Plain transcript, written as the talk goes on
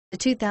The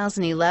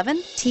 2011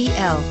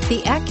 TL.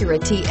 The Acura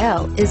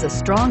TL is a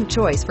strong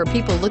choice for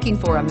people looking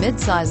for a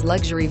mid-size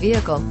luxury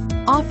vehicle.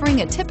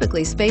 Offering a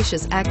typically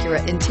spacious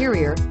Acura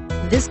interior,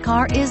 this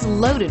car is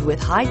loaded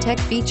with high-tech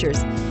features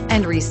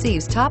and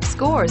receives top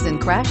scores in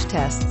crash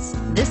tests.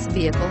 This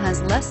vehicle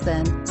has less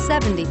than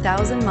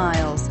 70,000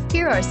 miles.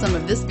 Here are some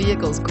of this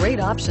vehicle's great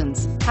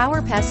options: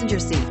 power passenger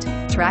seat,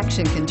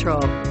 traction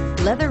control,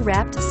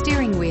 leather-wrapped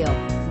steering wheel,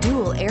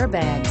 dual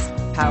airbags,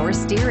 power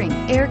steering,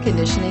 air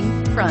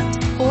conditioning,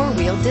 front,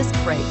 four-wheel disc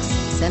brakes,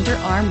 center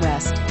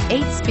armrest,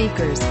 8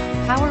 speakers,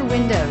 power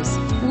windows.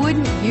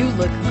 Wouldn't you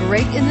look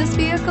great in this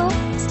vehicle?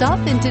 Stop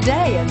in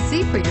today and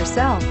see for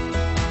yourself.